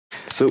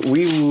So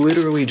we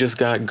literally just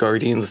got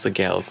Guardians of the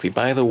Galaxy.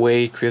 By the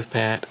way, Chris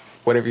Pratt,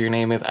 whatever your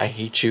name is, I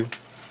hate you.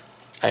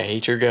 I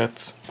hate your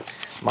guts.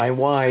 My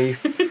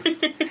wife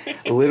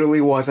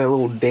literally watched that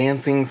little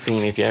dancing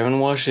scene. If you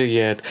haven't watched it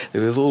yet,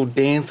 there's this little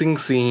dancing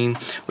scene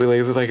where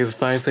like it's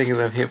 5 seconds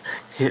of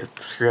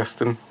hips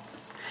resting.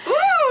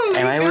 Ooh,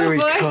 and I literally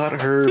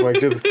caught her, like,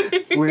 just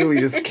literally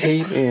just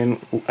came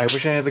in. I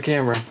wish I had the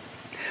camera.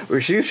 Where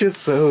she's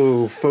just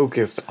so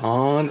focused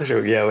on the show.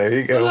 Yeah, there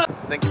you go.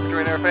 Thank you for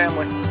joining our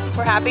family.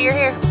 We're happy you're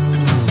here.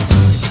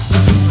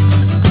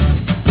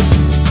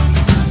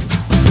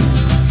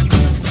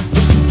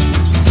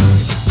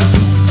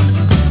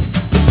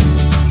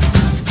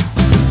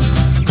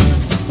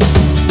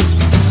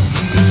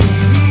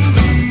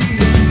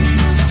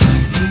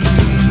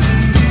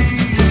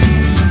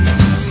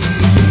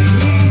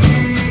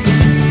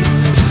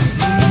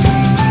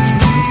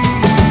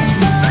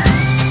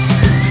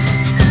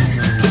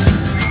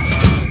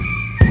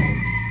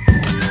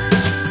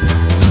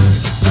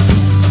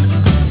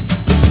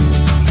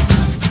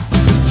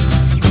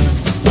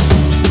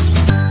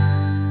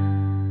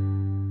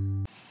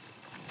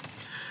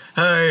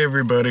 Hi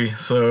everybody,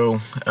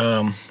 so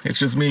it's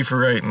just me for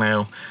right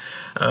now.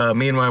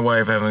 Me and my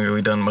wife haven't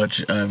really done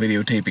much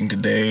videotaping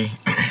today.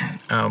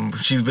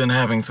 She's been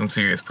having some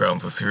serious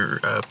problems with her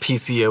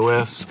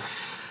PCOS.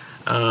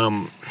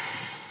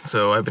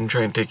 So I've been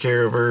trying to take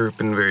care of her,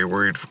 been very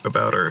worried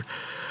about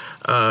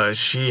her.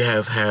 She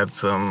has had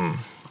some,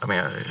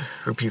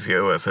 her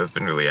PCOS has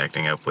been really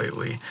acting up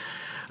lately.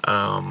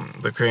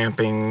 The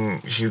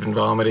cramping, she's been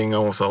vomiting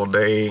almost all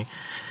day.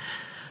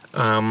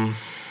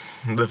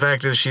 The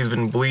fact is she's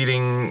been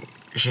bleeding.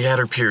 She had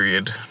her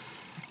period,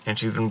 and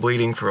she's been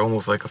bleeding for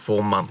almost like a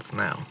full month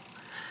now.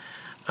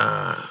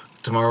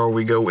 Tomorrow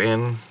we go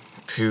in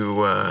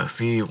to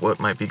see what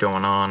might be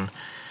going on.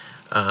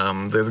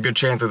 There's a good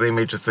chance that they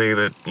may just say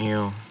that, you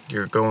know,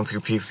 you're going through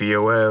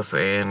PCOS,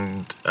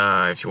 and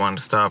if you want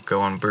to stop,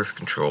 go on birth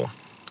control.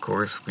 Of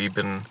course, we've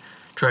been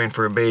trying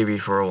for a baby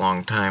for a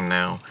long time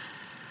now.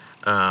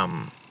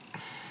 And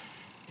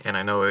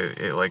I know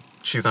like,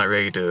 she's not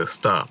ready to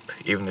stop,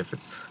 even if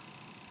it's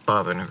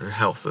bothering her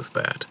health this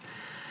bad.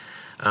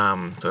 So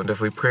I'm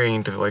definitely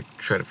praying to, like,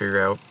 try to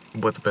figure out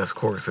what the best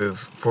course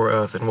is for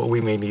us and what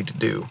we may need to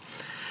do.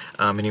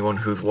 Anyone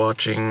who's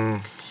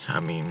watching,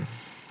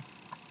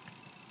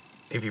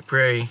 if you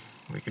pray,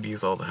 we could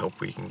use all the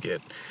help we can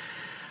get.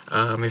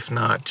 If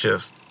not,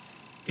 just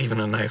even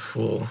a nice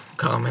little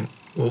comment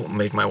will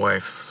make my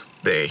wife's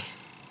day.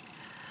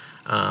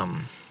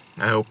 I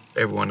hope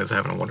everyone is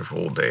having a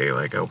wonderful day.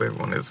 Like, I hope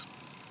everyone is,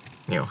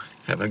 you know,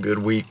 having a good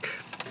week.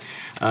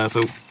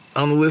 So,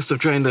 on the list of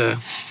trying to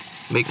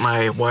make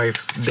my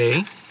wife's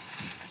day,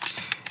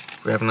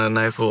 we're having a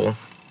nice little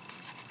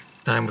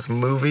time with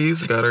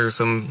movies. Got her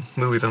some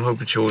movies I'm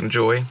hoping she'll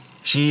enjoy.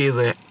 She is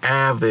an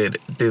avid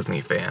Disney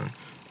fan,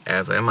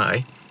 as am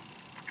I.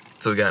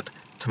 So we got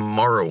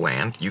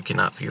Tomorrowland. You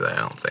cannot see that,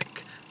 I don't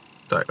think.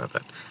 Sorry about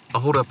that.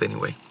 I'll hold up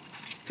anyway,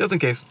 just in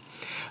case.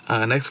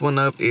 Next one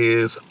up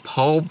is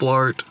Paul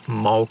Blart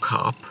Mall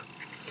Cop.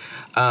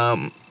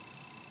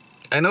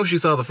 I know she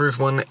saw the first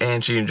one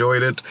and she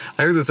enjoyed it.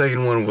 I heard the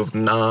second one was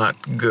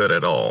not good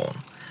at all.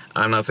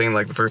 I'm not saying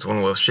like the first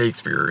one was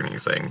Shakespeare or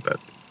anything, but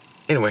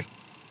anyway,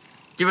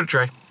 give it a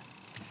try.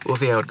 We'll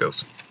see how it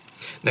goes.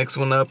 Next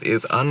one up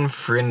is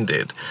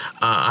Unfriended.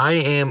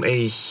 I am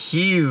a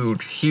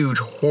huge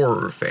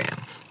horror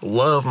fan.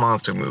 Love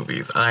monster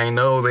movies. I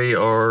know they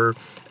are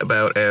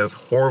about as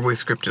horribly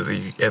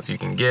scripted as you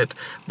can get,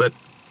 but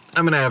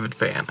I'm an avid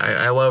fan.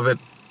 I love it.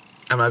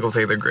 I'm not gonna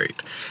say they're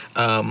great.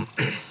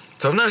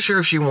 So I'm not sure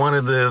if she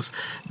wanted this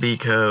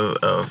because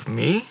of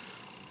me.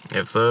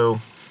 If so,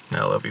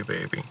 I love you,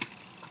 baby.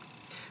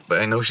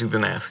 But I know she's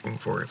been asking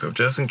for it, so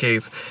just in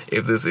case,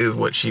 if this is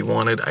what she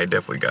wanted, I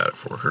definitely got it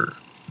for her.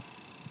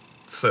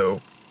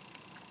 So,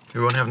 we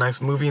want to have a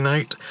nice movie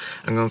night.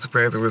 I'm going to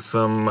surprise her with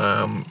some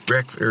not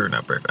breakfast, I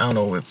don't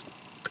know, it's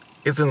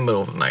in the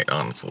middle of the night,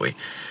 honestly.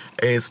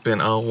 It's been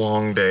a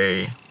long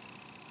day.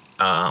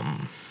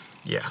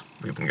 Yeah,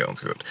 we've been going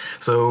through it.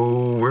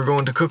 So, we're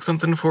going to cook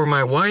something for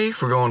my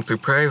wife, we're going to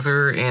surprise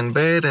her in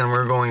bed, and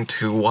we're going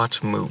to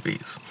watch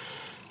movies.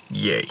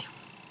 Yay.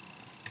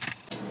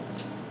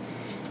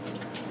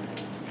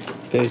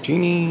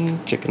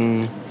 Fettuccine,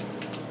 chicken,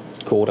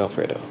 cold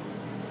Alfredo.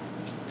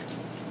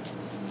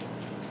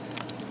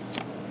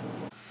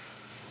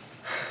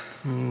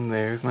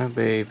 There's my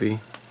baby.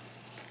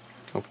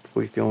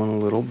 Hopefully feeling a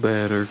little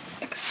better.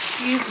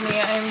 Excuse me,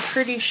 I'm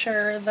pretty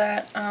sure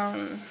that,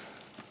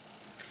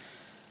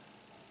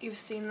 you've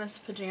seen this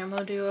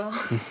pajama duo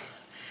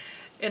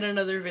in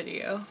another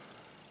video.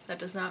 That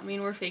does not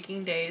mean we're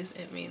faking days.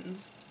 It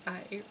means I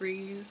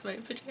reuse my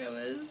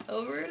pajamas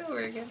over and over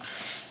again.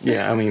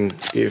 Yeah, I mean,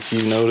 if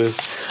you notice,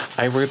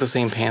 I wear the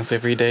same pants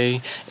every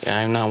day.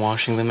 I'm not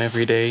washing them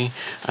every day.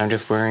 I'm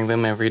just wearing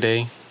them every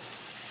day.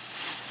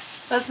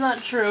 That's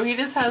not true. He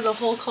just has a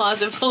whole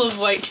closet full of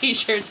white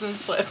t-shirts and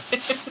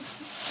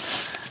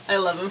sweatpants. I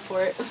love him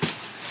for it.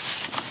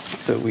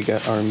 So we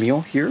got our meal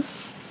here.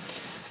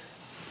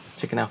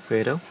 Chicken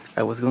Alfredo.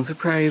 I was going to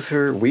surprise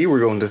her. We were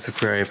going to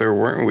surprise her,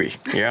 weren't we?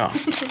 Yeah.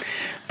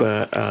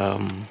 But,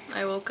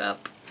 I woke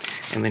up.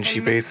 and then she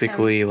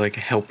basically, like,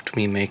 helped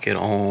me make it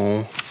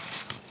all.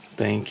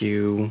 Thank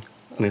you,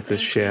 Mrs.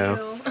 Chef.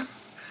 You.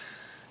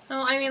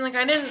 No, I mean, like,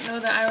 I didn't know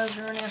that I was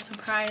ruining a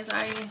surprise.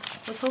 I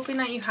was hoping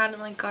that you hadn't,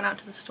 like, gone out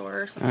to the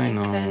store or something. I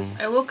know. Because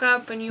I woke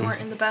up and you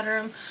weren't in the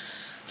bedroom.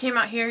 Came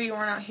out here, you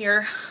weren't out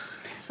here.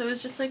 So it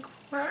was just like,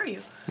 where are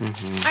you?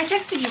 I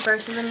texted you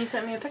first and then you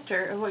sent me a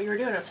picture of what you were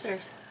doing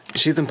upstairs.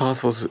 She's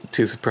impossible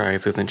to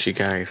surprise, isn't she,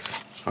 guys?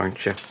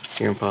 Aren't you?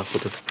 You're impossible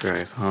to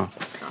surprise, huh?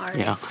 Sorry.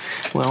 Yeah.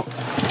 Well,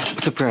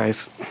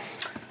 surprise.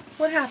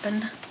 What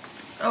happened?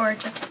 Oh,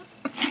 aren't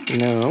you?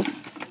 No.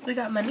 We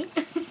got money.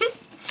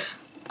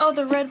 Oh,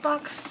 the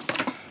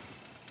Redbox.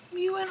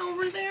 You went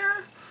over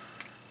there.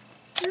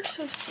 You're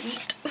so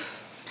sweet.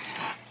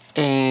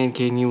 And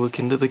can you look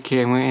into the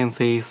camera and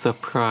say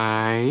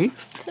surprise?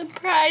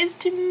 Surprise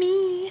to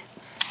me.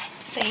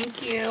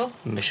 Thank you.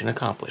 Mission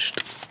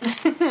accomplished.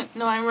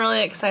 No, I'm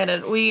really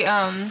excited. We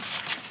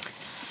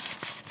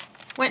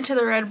went to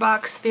the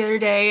Redbox the other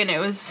day and it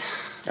was...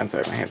 I'm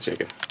sorry, my hand's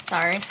shaking.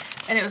 Sorry.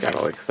 And it was Got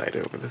all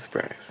excited over the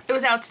surprise. It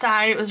was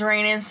outside, it was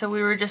raining, so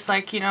we were just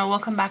like, you know, we'll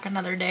come back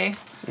another day.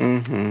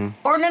 Mm-hmm.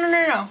 Or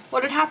no.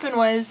 What had happened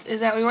is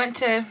that we went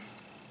to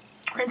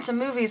rent some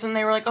movies and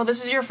they were like, oh,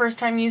 this is your first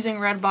time using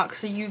Redbox,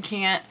 so you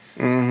can't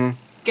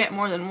get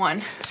more than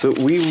one. So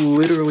we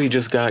literally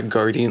just got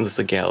Guardians of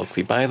the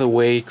Galaxy. By the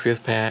way,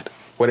 Pratt,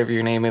 whatever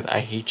your name is, I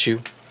hate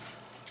you.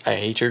 I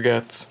hate your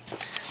guts.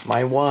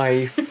 My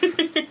wife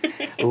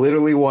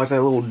literally watched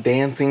that little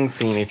dancing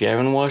scene. If you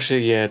haven't watched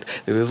it yet,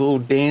 there's this little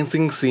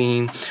dancing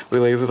scene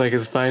where there's like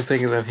it's 5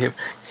 seconds of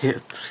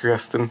hips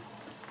thrusting.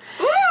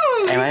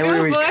 Woo! And I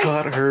literally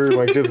caught her,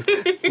 like, just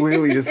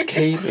literally just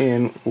came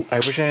in. I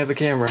wish I had the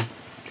camera.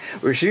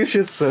 Where she's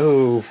just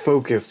so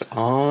focused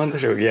on the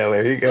show. Yeah,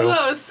 there you go. Oh,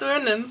 I was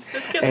swooning.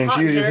 It's getting And hot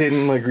she was here. just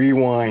hitting, like,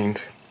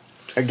 rewind.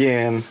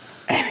 Again.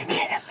 And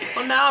again.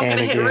 Well, now I'm and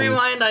gonna hit again.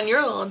 rewind on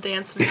your little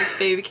dance move,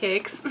 baby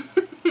cakes.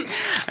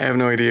 I have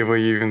no idea what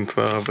you even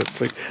saw,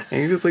 but, like,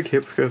 and you just, like,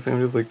 hip thrusting.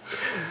 I'm just like,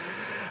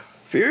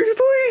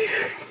 seriously?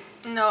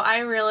 No, I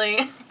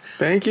really...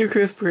 Thank you,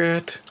 Chris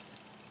Pratt.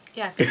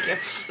 Yeah, thank you.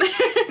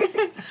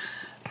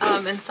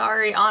 And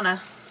sorry,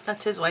 Anna.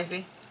 That's his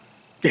wifey.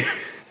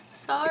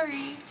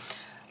 Sorry.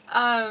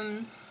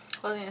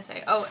 What was I gonna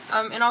say? Oh,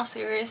 in all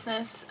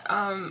seriousness,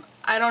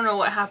 I don't know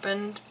what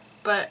happened,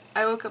 but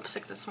I woke up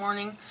sick this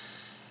morning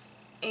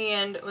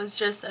and was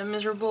just a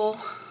miserable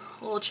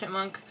little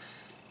chipmunk.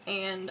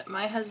 And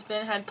my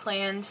husband had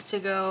plans to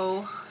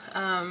go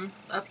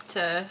up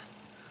to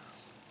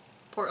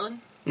Portland,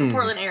 the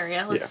Portland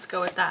area. Let's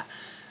go with that.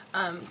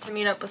 To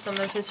meet up with some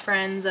of his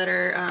friends that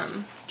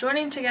are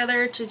joining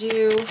together to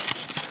do,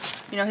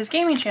 you know, his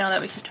gaming channel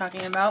that we keep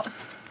talking about.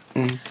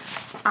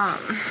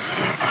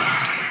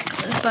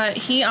 But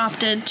he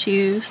opted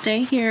to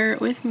stay here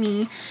with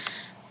me.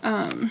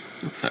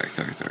 Sorry.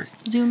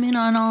 Zoom in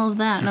on all of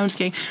that. No, I'm just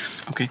kidding.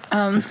 Okay,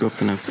 let's go up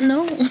the nose.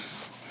 No.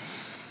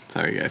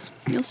 Sorry, guys.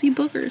 You'll see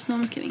boogers. No,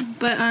 I'm just kidding.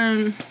 But,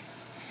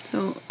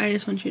 so I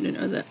just want you to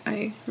know that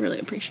I really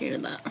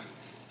appreciated that.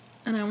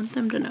 And I want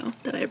them to know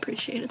that I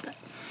appreciated that.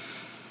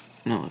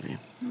 I love you.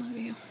 I love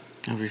you.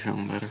 I hope you're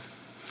feeling better.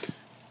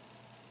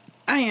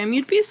 I am.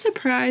 You'd be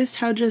surprised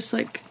how just,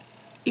 like,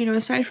 you know,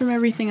 aside from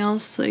everything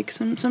else, like,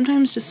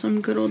 sometimes just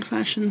some good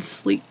old-fashioned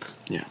sleep.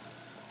 Yeah.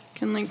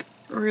 Can, like,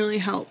 really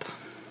help.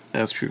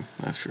 That's true.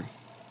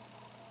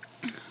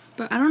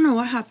 But I don't know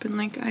what happened.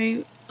 Like,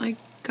 I, like,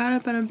 got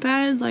up out of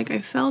bed. Like, I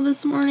fell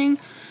this morning.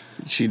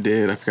 She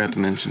did. I forgot to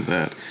mention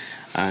that.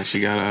 She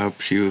got up.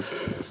 She was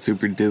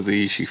super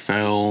dizzy. She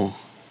fell.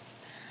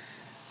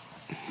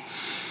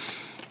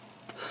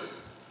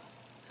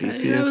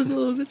 That was a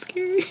little bit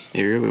scary.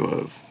 It really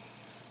was.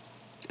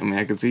 I mean,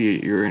 I could see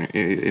it.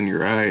 In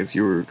your eyes.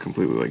 You were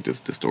completely, like,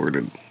 just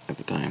distorted at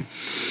the time.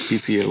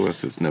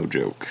 PCOS is no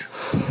joke.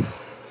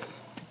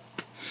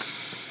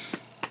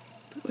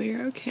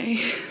 We're okay.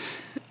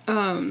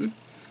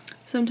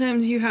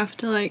 Sometimes you have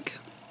to, like,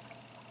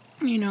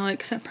 you know,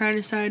 like, set pride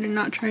aside and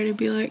not try to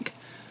be, like,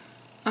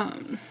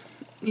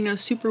 you know,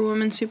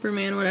 superwoman,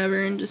 superman,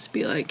 whatever, and just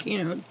be like,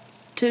 you know,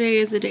 today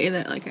is a day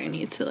that, like, I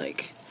need to,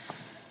 like,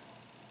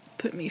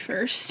 put me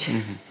first.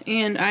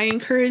 And I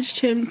encouraged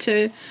him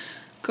to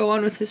go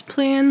on with his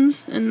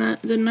plans, and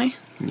that, didn't I?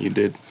 You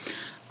did.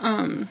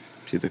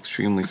 She's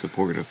extremely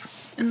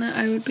supportive. And that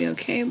I would be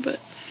okay, but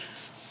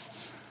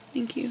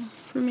thank you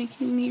for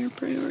making me your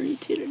priority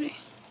too today.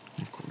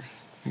 Of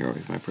course. You're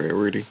always my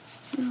priority.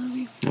 I love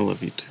you. I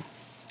love you too.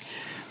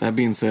 That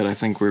being said, I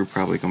think we're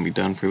probably going to be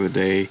done for the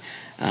day.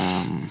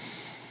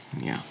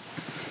 Yeah.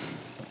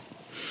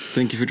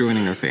 Thank you for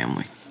joining our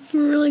family.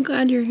 We're really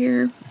glad you're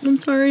here. I'm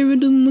sorry if it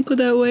doesn't look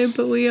that way,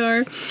 but we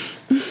are.